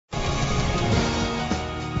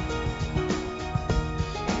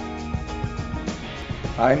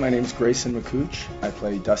Hi, my name's Grayson McCouch. I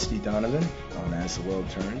play Dusty Donovan on As the World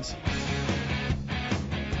Turns.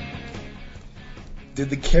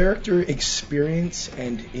 Did the character experience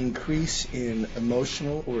and increase in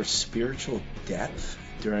emotional or spiritual depth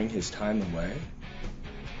during his time away?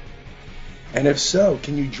 And if so,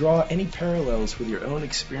 can you draw any parallels with your own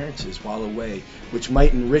experiences while away which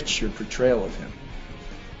might enrich your portrayal of him?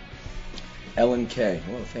 Ellen K.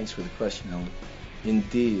 Well, thanks for the question, Ellen.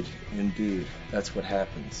 Indeed. That's what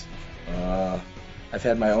happens. I've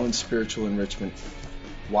had my own spiritual enrichment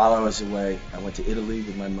while I was away. I went to Italy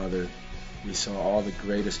with my mother. We saw all the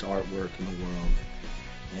greatest artwork in the world.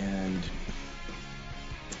 And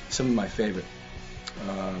some of my favorite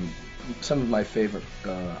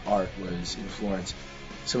art was in Florence.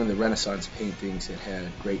 Some of the Renaissance paintings that had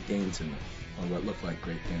Great Danes in them, or what looked like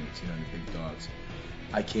Great Danes, the big dogs.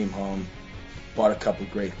 I came home, bought a couple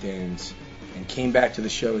Great Danes, and came back to the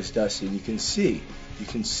show as Dusty, and you can see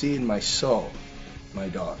in my soul my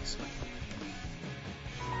dogs.